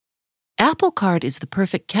Apple Card is the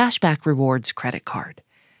perfect cashback rewards credit card.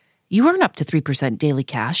 You earn up to 3% daily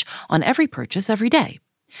cash on every purchase every day.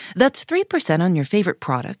 That's 3% on your favorite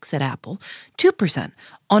products at Apple, 2%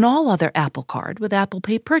 on all other Apple Card with Apple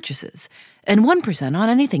Pay purchases, and 1% on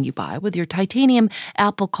anything you buy with your titanium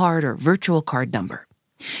Apple Card or virtual card number.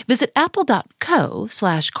 Visit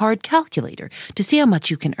apple.co/card calculator to see how much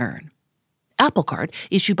you can earn. Apple Card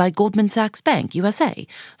issued by Goldman Sachs Bank, USA,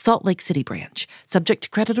 Salt Lake City branch, subject to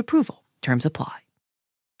credit approval. Terms apply.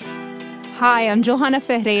 Hi, I'm Johanna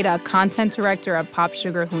Ferreira, content director at Pop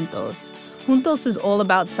Sugar Juntos. Juntos is all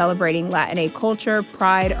about celebrating Latin culture,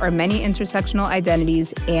 pride, our many intersectional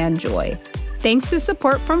identities, and joy. Thanks to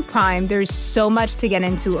support from Prime, there's so much to get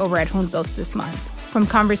into over at Juntos this month. From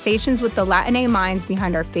conversations with the Latin minds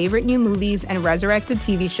behind our favorite new movies and resurrected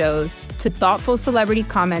TV shows, to thoughtful celebrity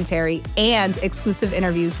commentary and exclusive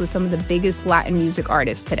interviews with some of the biggest Latin music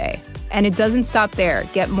artists today. And it doesn't stop there.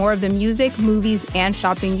 Get more of the music, movies, and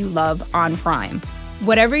shopping you love on Prime.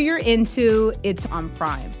 Whatever you're into, it's on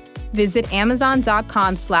Prime. Visit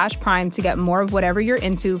Amazon.com/Prime to get more of whatever you're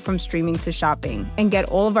into, from streaming to shopping. And get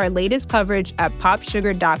all of our latest coverage at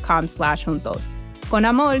popsugar.com/juntos. Con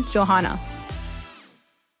amor, Johanna.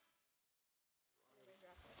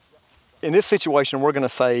 In this situation, we're going to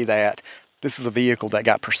say that this is a vehicle that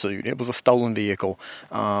got pursued. It was a stolen vehicle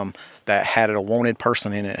that had a wanted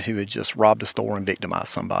person in it who had just robbed a store and victimized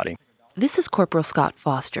somebody. This is Corporal Scott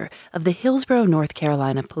Foster of the Hillsborough, North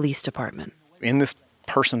Carolina Police Department. In this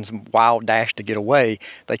person's wild dash to get away,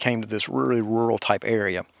 they came to this really rural type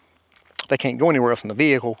area. They can't go anywhere else in the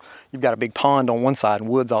vehicle. You've got a big pond on one side and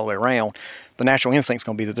woods all the way around. The natural instinct's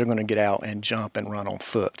going to be that they're going to get out and jump and run on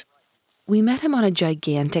foot. We met him on a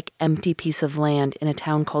gigantic, empty piece of land in a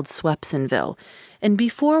town called Swepsonville. And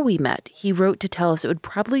before we met, he wrote to tell us it would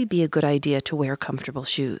probably be a good idea to wear comfortable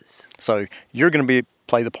shoes. So you're going to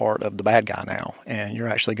play the part of the bad guy now, and you're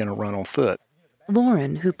actually going to run on foot.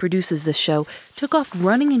 Lauren, who produces the show, took off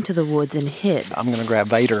running into the woods and hid. I'm going to grab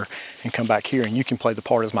Vader and come back here, and you can play the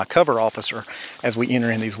part as my cover officer as we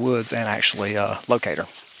enter in these woods and actually locate her.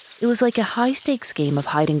 It was like a high-stakes game of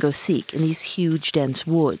hide-and-go-seek in these huge, dense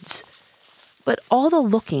woods. But all the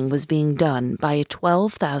looking was being done by a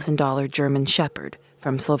 $12,000 German Shepherd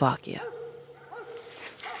from Slovakia.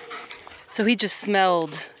 So he just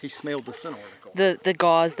smelled... He smelled the scent article. The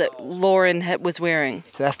gauze that Lauren was wearing.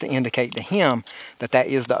 So that's to indicate to him that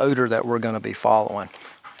is the odor that we're going to be following.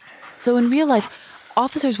 So in real life,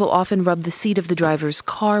 officers will often rub the seat of the driver's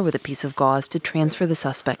car with a piece of gauze to transfer the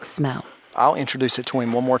suspect's smell. I'll introduce it to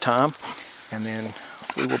him one more time, and then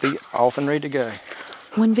we will be off and ready to go.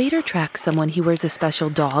 When Vader tracks someone, he wears a special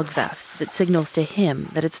dog vest that signals to him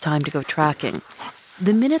that it's time to go tracking.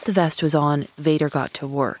 The minute the vest was on, Vader got to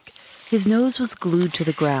work. His nose was glued to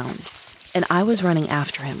the ground, and I was running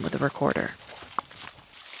after him with a recorder.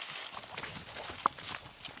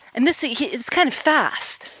 And it's kind of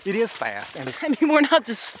fast. It is fast. And we're not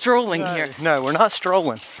just strolling here. No, we're not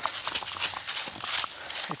strolling.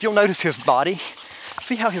 If you'll notice his body,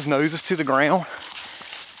 see how his nose is to the ground?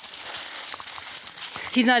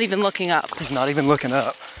 He's not even looking up. He's not even looking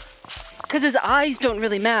up. Because his eyes don't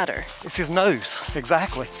really matter. It's his nose,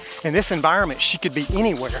 exactly. In this environment, she could be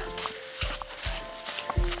anywhere.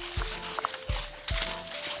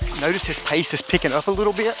 Notice his pace is picking up a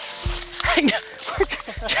little bit. I know.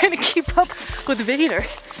 We're trying to keep up with Vader.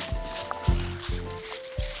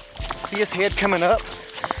 See his head coming up?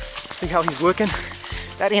 See how he's looking?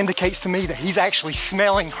 That indicates to me that he's actually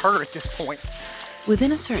smelling her at this point.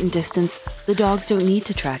 Within a certain distance, the dogs don't need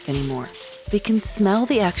to track anymore. They can smell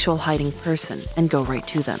the actual hiding person and go right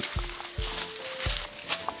to them.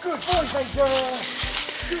 Good boy, big girl.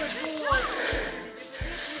 Good boy.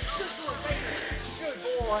 Good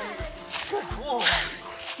boy. Good boy.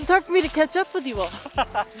 It's hard for me to catch up with you all.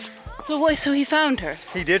 So he found her.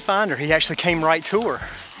 He did find her. He actually came right to her.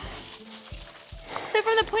 So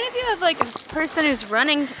from the point of view of like a person who's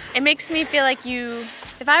running, it makes me feel like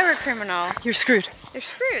if I were a criminal, you're screwed. They're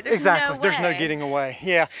screwed. There's exactly. No There's way. no getting away.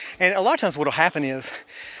 Yeah. And a lot of times what'll happen is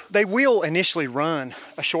they will initially run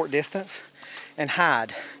a short distance and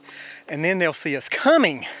hide. And then they'll see us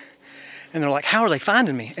coming and they're like, how are they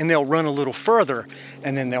finding me? And they'll run a little further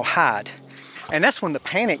and then they'll hide. And that's when the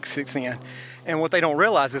panic sits in. And what they don't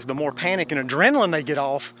realize is the more panic and adrenaline they get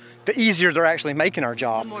off, the easier they're actually making our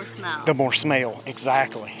job. The more smell. The more smell,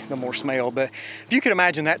 exactly. The more smell. But if you could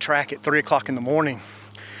imagine that track at 3 o'clock in the morning,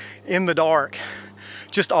 in the dark,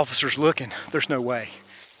 just officers looking, there's no way.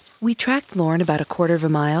 We tracked Lauren about a quarter of a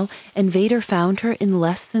mile, and Vader found her in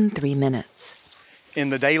less than 3 minutes.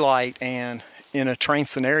 In the daylight and in a train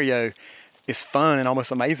scenario, it's fun and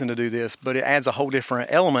almost amazing to do this, but it adds a whole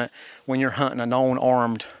different element when you're hunting a known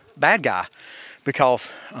armed bad guy,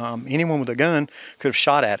 because anyone with a gun could have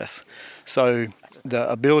shot at us. So the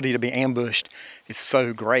ability to be ambushed is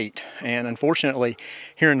so great. And unfortunately,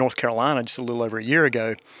 here in North Carolina, just a little over a year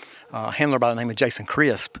ago, a handler by the name of Jason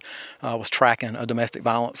Crisp was tracking a domestic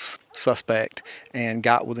violence suspect and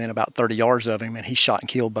got within about 30 yards of him, and he shot and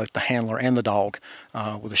killed both the handler and the dog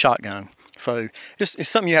with a shotgun. So it's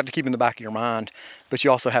something you have to keep in the back of your mind, but you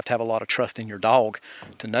also have to have a lot of trust in your dog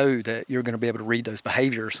to know that you're going to be able to read those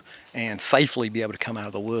behaviors and safely be able to come out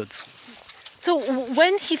of the woods. So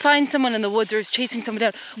when he finds someone in the woods or is chasing someone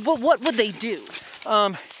down, what would they do?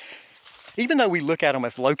 Even though we look at them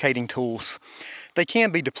as locating tools, they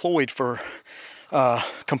can be deployed for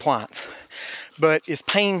compliance, but it's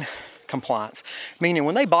pain compliance, meaning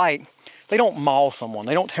when they bite, they don't maul someone,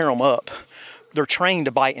 they don't tear them up. They're trained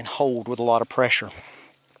to bite and hold with a lot of pressure.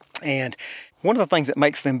 And one of the things that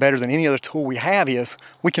makes them better than any other tool we have is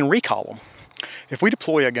we can recall them. If we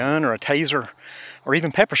deploy a gun or a taser or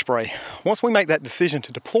even pepper spray, once we make that decision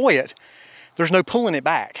to deploy it, there's no pulling it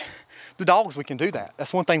back. The dogs, we can do that.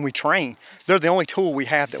 That's one thing we train. They're the only tool we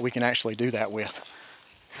have that we can actually do that with.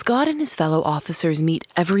 Scott and his fellow officers meet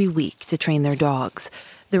every week to train their dogs.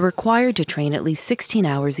 They're required to train at least 16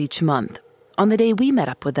 hours each month. On the day we met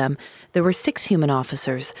up with them, there were 6 human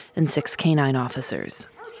officers and 6 canine officers.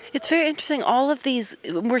 It's very interesting. All of these,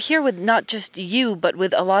 we're here with not just you, but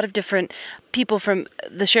with a lot of different people from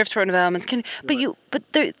the Sheriff's Department of Elements. But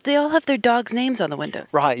they all have their dogs' names on the windows.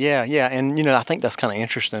 Right, yeah. And, I think that's kind of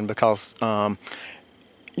interesting because,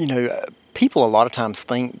 people a lot of times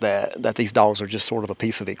think that these dogs are just sort of a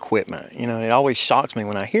piece of equipment. It always shocks me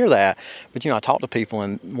when I hear that. But, I talk to people,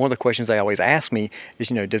 and one of the questions they always ask me is,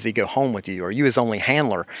 does he go home with you? Are you his only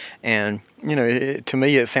handler? And, to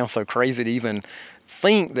me, it sounds so crazy to even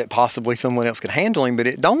think that possibly someone else could handle him, but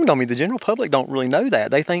it dawned on me the general public don't really know that.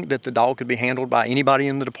 They think that the dog could be handled by anybody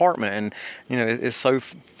in the department, and it's so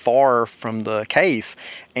far from the case.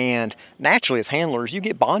 And naturally, as handlers, you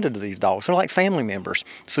get bonded to these dogs. They're like family members.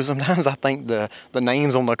 So sometimes I think the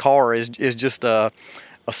names on the car is just a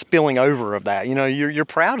spilling over of that. You're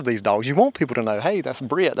proud of these dogs. You want people to know, hey, that's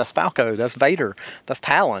Britt, that's Falco, that's Vader, that's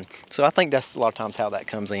Talon. So I think that's a lot of times how that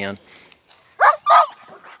comes in.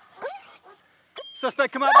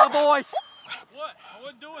 Suspect, come out by the boys. What? I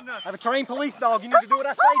wasn't doing nothing. I have a trained police dog. You need to do what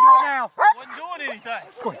I say. Do it now. I wasn't doing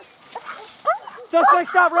anything. Suspect,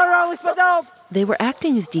 stop. Run around. Release my dog. They were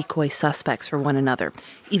acting as decoy suspects for one another,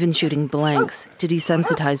 even shooting blanks to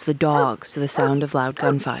desensitize the dogs to the sound of loud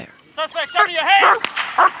gunfire. Suspect, show me your hands.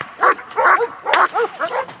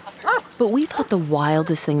 But we thought the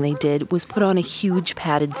wildest thing they did was put on a huge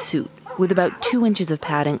padded suit with about 2 inches of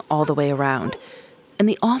padding all the way around. And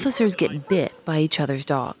the officers get bit by each other's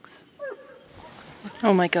dogs.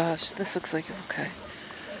 Oh my gosh, this looks like okay.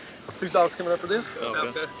 Whose dog's coming up for this?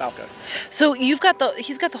 Falco. So he's got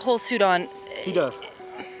the whole suit on. He does.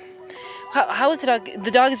 How is the dog? The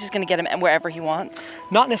dog is just going to get him wherever he wants?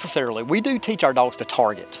 Not necessarily. We do teach our dogs to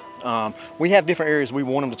target. We have different areas we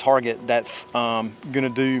want them to target that's going to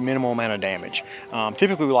do minimal amount of damage.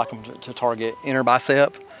 Typically, we like them to target inner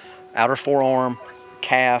bicep, outer forearm,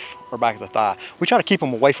 calf, or back of the thigh. We try to keep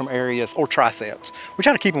them away from areas, or triceps. We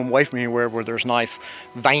try to keep them away from anywhere where there's nice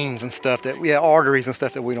veins and stuff, arteries and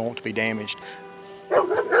stuff that we don't want to be damaged.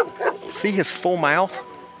 See his full mouth?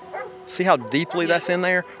 See how deeply that's in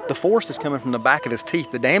there? The force is coming from the back of his teeth.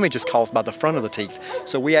 The damage is caused by the front of the teeth.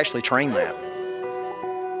 So we actually train that.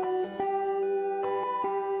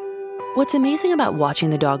 What's amazing about watching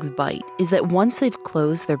the dogs bite is that once they've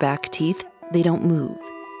closed their back teeth, they don't move.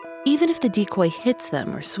 Even if the decoy hits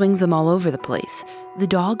them or swings them all over the place, the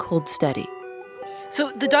dog holds steady.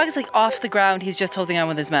 So the dog is like off the ground, he's just holding on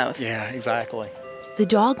with his mouth. Yeah, exactly. The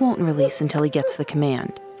dog won't release until he gets the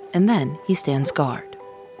command, and then he stands guard.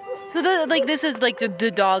 So this is like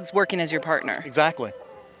the dog's working as your partner. Exactly.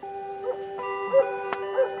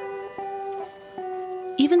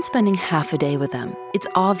 Even spending half a day with them, it's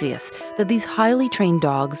obvious that these highly trained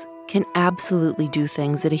dogs can absolutely do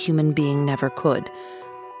things that a human being never could.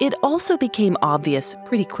 It also became obvious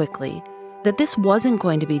pretty quickly that this wasn't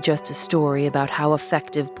going to be just a story about how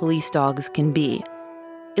effective police dogs can be.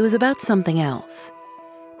 It was about something else.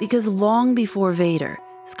 Because long before Vader,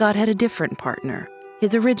 Scott had a different partner,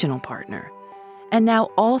 his original partner. And now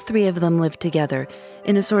all 3 of them live together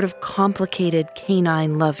in a sort of complicated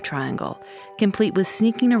canine love triangle, complete with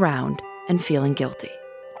sneaking around and feeling guilty.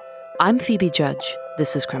 I'm Phoebe Judge.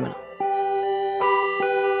 This is Criminal.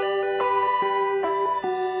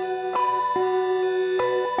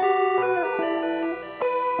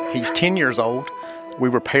 He's 10 years old, We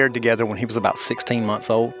were paired together when he was about 16 months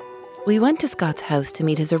old. We went to Scott's house to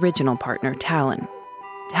meet his original partner, Talon.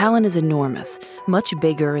 Talon is enormous, much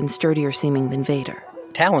bigger and sturdier seeming than Vader.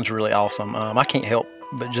 Talon's really awesome. I can't help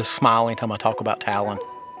but just smile anytime I talk about Talon.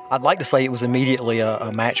 I'd like to say it was immediately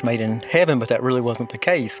a match made in heaven, but that really wasn't the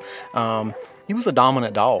case. He was a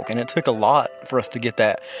dominant dog, and it took a lot for us to get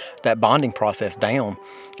that bonding process down.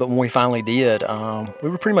 But when we finally did, we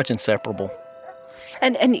were pretty much inseparable.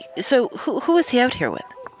 And so who is he out here with?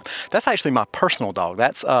 That's actually my personal dog.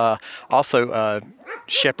 That's also a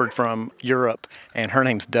shepherd from Europe, and her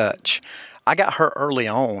name's Dutch. I got her early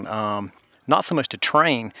on, not so much to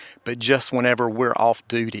train, but just whenever we're off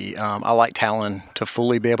duty. I like Talon to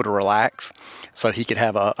fully be able to relax so he could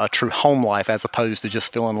have a true home life as opposed to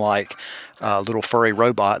just feeling like a little furry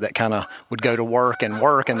robot that kind of would go to work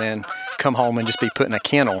and then come home and just be put in a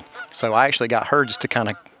kennel. So I actually got her just to kind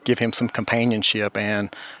of give him some companionship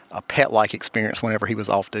and a pet-like experience whenever he was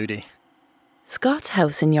off duty. Scott's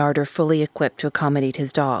house and yard are fully equipped to accommodate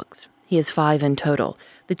his dogs. He has 5 in total,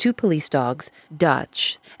 the 2 police dogs,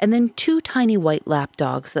 Dutch, and then 2 tiny white lap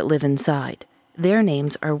dogs that live inside. Their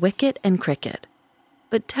names are Wicket and Cricket.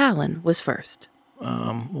 But Talon was first.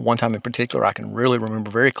 One time in particular, I can really remember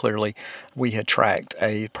very clearly, we had tracked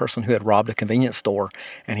a person who had robbed a convenience store,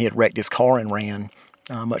 and he had wrecked his car and ran,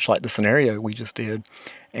 much like the scenario we just did.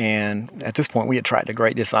 And at this point, we had tracked a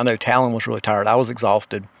great distance. I know Talon was really tired. I was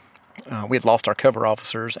exhausted. We had lost our cover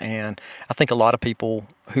officers, and I think a lot of people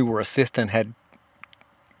who were assisting had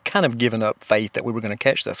kind of given up faith that we were going to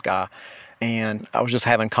catch this guy. And I was just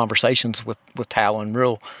having conversations with Talon,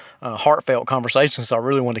 real heartfelt conversations, so I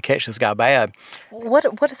really wanted to catch this guy bad. What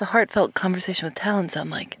does a heartfelt conversation with Talon sound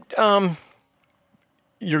like?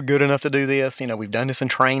 You're good enough to do this. You know, we've done this in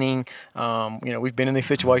training. We've been in these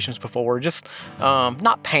situations before. Just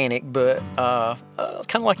not panic, but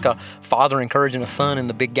kind of like a father encouraging a son in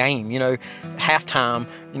the big game. You know, halftime,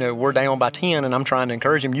 we're down by 10 and I'm trying to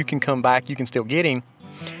encourage him. You can come back. You can still get him.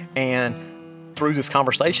 And through this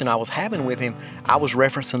conversation I was having with him, I was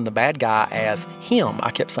referencing the bad guy as him.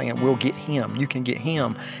 I kept saying, we'll get him. You can get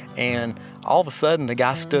him. And all of a sudden the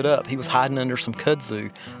guy stood up. He was hiding under some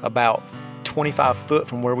kudzu about 25 foot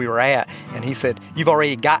from where we were at, and he said, "You've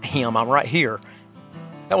already got him, I'm right here."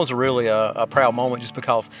 That was really a proud moment, just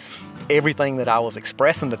because everything that I was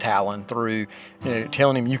expressing to Talon through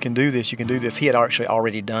telling him you can do this, he had actually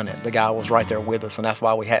already done it. The guy was right there with us, and that's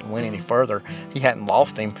why we hadn't went any further. He hadn't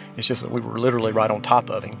lost him. It's just that we were literally right on top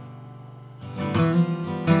of him.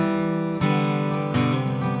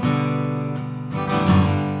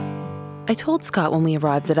 I told Scott when we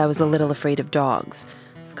arrived that I was a little afraid of dogs.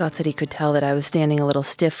 Scott said he could tell that I was standing a little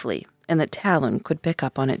stiffly, and that Talon could pick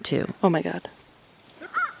up on it too. Oh my God.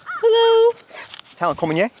 Hello. Talon,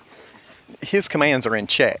 come here. His commands are in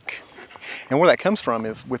check. And where that comes from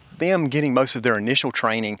is with them getting most of their initial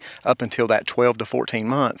training up until that 12 to 14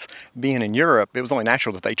 months, being in Europe, it was only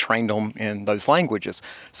natural that they trained them in those languages.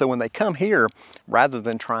 So when they come here, rather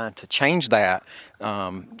than trying to change that,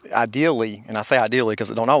 ideally, and I say ideally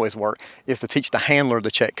because it don't always work, is to teach the handler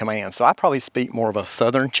the Czech commands. So I probably speak more of a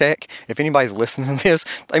Southern Czech. If anybody's listening to this,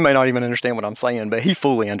 they may not even understand what I'm saying, but he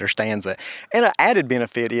fully understands it. And an added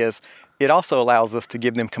benefit is it also allows us to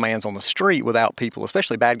give them commands on the street without people,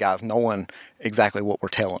 especially bad guys, knowing exactly what we're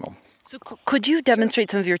telling them. So could you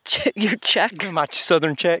demonstrate some of your Czech? My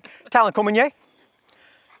Southern Czech. Talon, come here.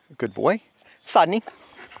 Good boy. Sadni.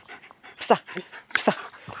 Psa. Psa.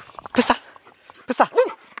 Psa. Psa.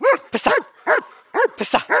 Psa.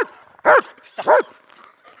 Psa. Psa.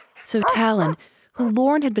 So Talon, who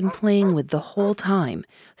Lauren had been playing with the whole time,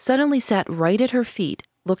 suddenly sat right at her feet,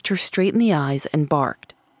 looked her straight in the eyes, and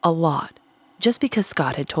barked. A lot, just because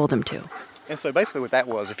Scott had told him to. And so basically what that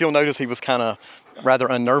was, if you'll notice, he was kind of rather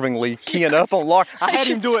unnervingly keying up on Lauren. I had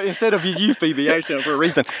him do it instead of you, Phoebe, actually, for a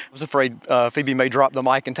reason. I was afraid Phoebe may drop the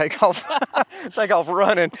mic and take off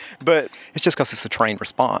running, but it's just because it's a trained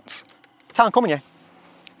response. Talon, come here.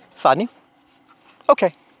 Sadni.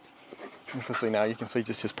 Okay. So see, now you can see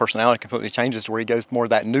just his personality completely changes to where he goes more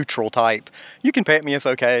that neutral type. You can pet me, it's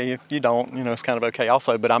okay. If you don't, it's kind of okay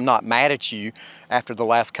also, but I'm not mad at you after the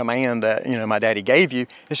last command that, my daddy gave you.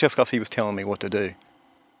 It's just because he was telling me what to do.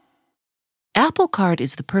 Apple Card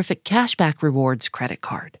is the perfect cashback rewards credit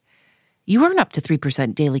card. You earn up to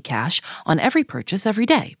 3% daily cash on every purchase every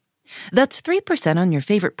day. That's 3% on your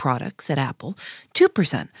favorite products at Apple,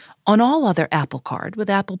 2% on all other Apple Card with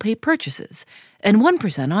Apple Pay purchases, and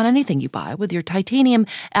 1% on anything you buy with your titanium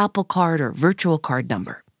Apple Card or virtual card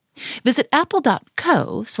number. Visit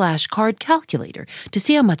apple.co/card calculator to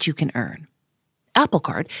see how much you can earn. Apple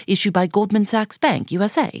Card issued by Goldman Sachs Bank,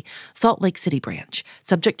 USA, Salt Lake City branch,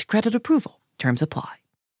 subject to credit approval. Terms apply.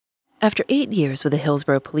 After 8 years with the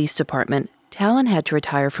Hillsborough Police Department, Talon had to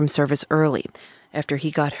retire from service early after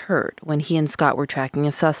he got hurt when he and Scott were tracking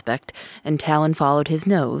a suspect, and Talon followed his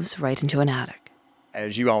nose right into an attic.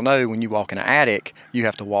 As you all know, when you walk in an attic, you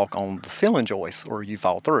have to walk on the ceiling joist or you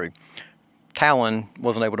fall through. Talon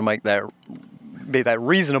wasn't able to be that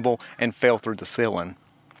reasonable and fell through the ceiling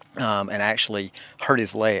and actually hurt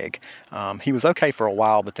his leg. He was okay for a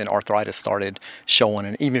while, but then arthritis started showing,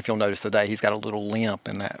 and even if you'll notice today, he's got a little limp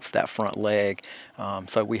in that front leg,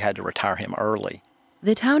 so we had to retire him early.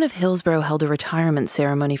 The town of Hillsborough held a retirement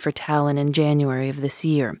ceremony for Talon in January of this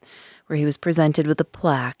year, where he was presented with a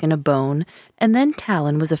plaque and a bone, and then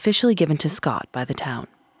Talon was officially given to Scott by the town.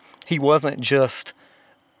 He wasn't just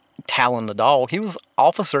Talon the dog, he was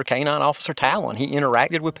Canine Officer Talon. He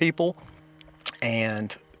interacted with people,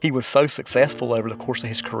 and he was so successful over the course of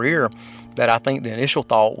his career that I think the initial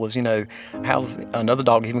thought was, how's another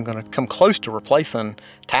dog even going to come close to replacing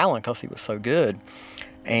Talon because he was so good?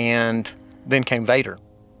 And then came Vader.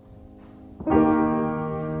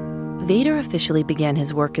 Vader officially began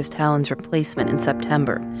his work as Talon's replacement in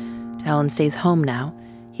September. Talon stays home now.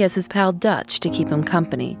 He has his pal Dutch to keep him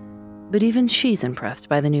company, but even she's impressed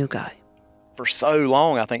by the new guy. For so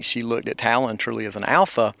long, I think she looked at Talon truly as an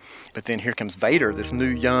alpha, but then here comes Vader, this new,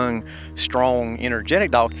 young, strong,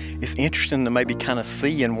 energetic dog. It's interesting to maybe kind of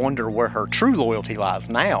see and wonder where her true loyalty lies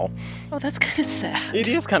now. Oh, that's kind of sad. It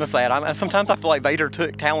is kind of sad. Sometimes I feel like Vader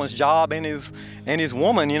took Talon's job and his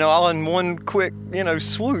woman, all in one quick,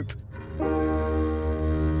 swoop.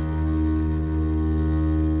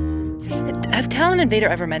 Have Talon and Vader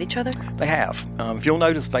ever met each other? They have. If you'll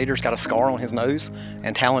notice, Vader's got a scar on his nose,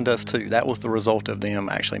 and Talon does too. That was the result of them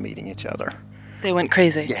actually meeting each other. They went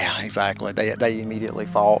crazy. Yeah, exactly. They immediately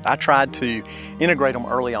fought. I tried to integrate them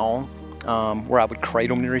early on, where I would crate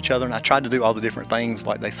them near each other, and I tried to do all the different things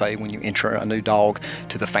like they say when you enter a new dog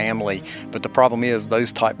to the family. But the problem is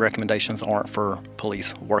those type recommendations aren't for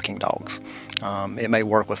police working dogs. It may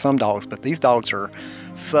work with some dogs, but these dogs are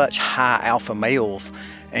such high alpha males,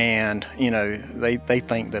 and they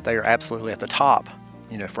think that they are absolutely at the top.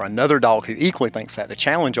 For another dog who equally thinks that, to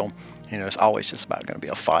challenge them, it's always just about going to be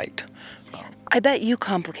a fight. I bet you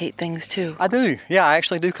complicate things too. I do. Yeah, I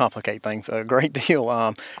actually do complicate things a great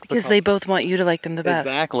deal. Because they both want you to like them the best.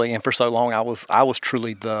 Exactly. And for so long, I was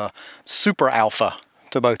truly the super alpha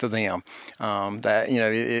to both of them. When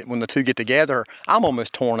the two get together, I'm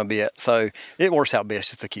almost torn a bit. So it works out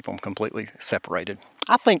best just to keep them completely separated.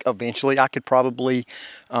 I think eventually I could probably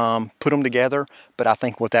put them together, but I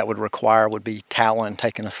think what that would require would be Talon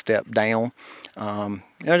taking a step down. I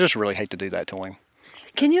just really hate to do that to him.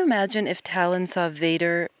 Can you imagine if Talon saw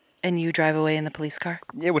Vader and you drive away in the police car?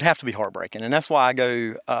 It would have to be heartbreaking, and that's why I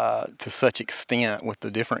go to such extent with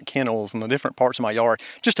the different kennels and the different parts of my yard,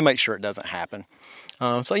 just to make sure it doesn't happen.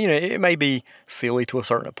 It may be silly to a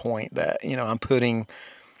certain point that, I'm putting,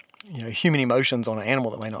 human emotions on an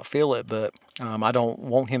animal that may not feel it, but I don't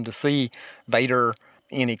want him to see Vader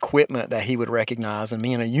in equipment that he would recognize and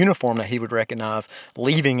me in a uniform that he would recognize,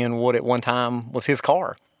 leaving in what at one time was his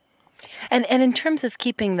car. And in terms of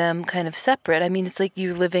keeping them kind of separate, I mean, it's like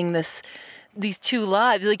you're living these two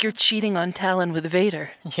lives, like you're cheating on Talon with Vader.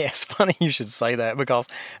 Yeah, it's funny you should say that, because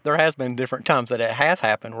there has been different times that it has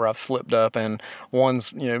happened where I've slipped up and one's,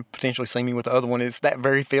 potentially seen me with the other one. It's that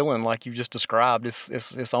very feeling like you just described.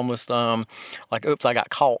 It's almost like, oops, I got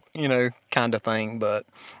caught, kind of thing. But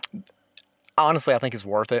honestly, I think it's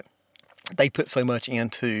worth it. They put so much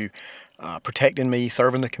into protecting me,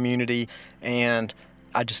 serving the community, and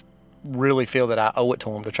I just really feel that I owe it to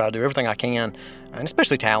him to try to do everything I can, and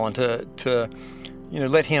especially Talon, to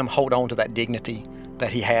let him hold on to that dignity that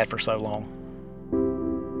he had for so long.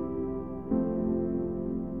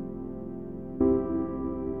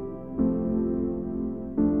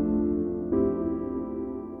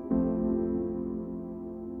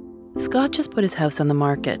 Scott just put his house on the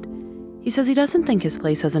market. He says he doesn't think his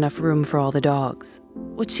place has enough room for all the dogs,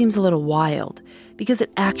 which seems a little wild because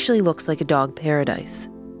it actually looks like a dog paradise.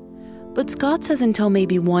 But Scott says until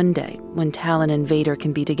maybe one day, when Talon and Vader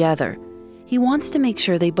can be together, he wants to make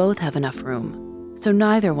sure they both have enough room, so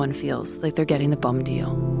neither one feels like they're getting the bum deal.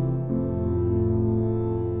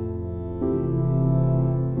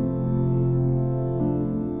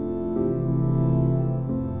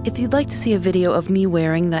 If you'd like to see a video of me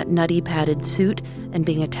wearing that nutty padded suit and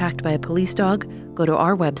being attacked by a police dog, go to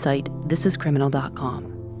our website,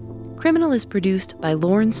 thisiscriminal.com. Criminal is produced by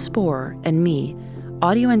Lauren Sporer and me,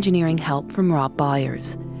 audio engineering help from Rob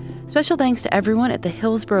Byers. Special thanks to everyone at the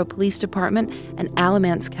Hillsborough Police Department and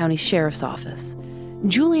Alamance County Sheriff's Office.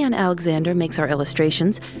 Julianne Alexander makes our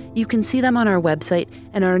illustrations. You can see them on our website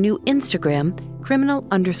and our new Instagram,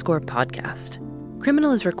 criminal_podcast.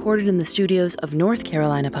 Criminal is recorded in the studios of North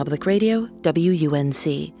Carolina Public Radio,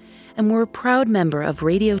 WUNC, and we're a proud member of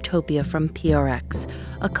Radiotopia from PRX,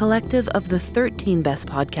 a collective of the 13 best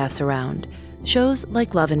podcasts around, shows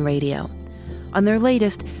like Love and Radio. On their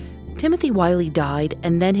latest, Timothy Wiley died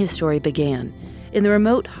and then his story began. In the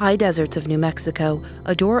remote high deserts of New Mexico,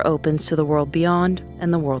 a door opens to the world beyond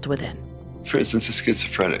and the world within. For instance, a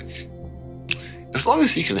schizophrenic. As long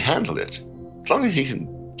as he can handle it, as long as he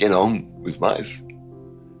can get on with life,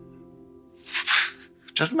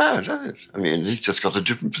 it doesn't matter, does it? I mean, he's just got a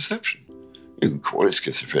different perception. You can call it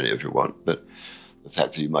schizophrenia if you want, but the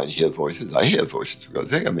fact that you might hear voices, I hear voices, for God's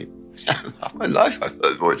sake. I mean, half my life I've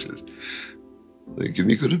heard voices. They give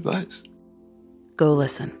me good advice. Go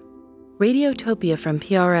listen. Radiotopia from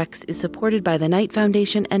PRX is supported by the Knight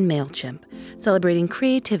Foundation and MailChimp, celebrating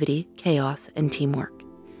creativity, chaos, and teamwork.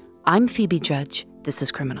 I'm Phoebe Dredge. This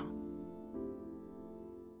is Criminal.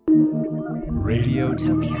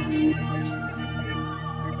 Radiotopia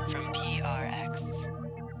from PRX.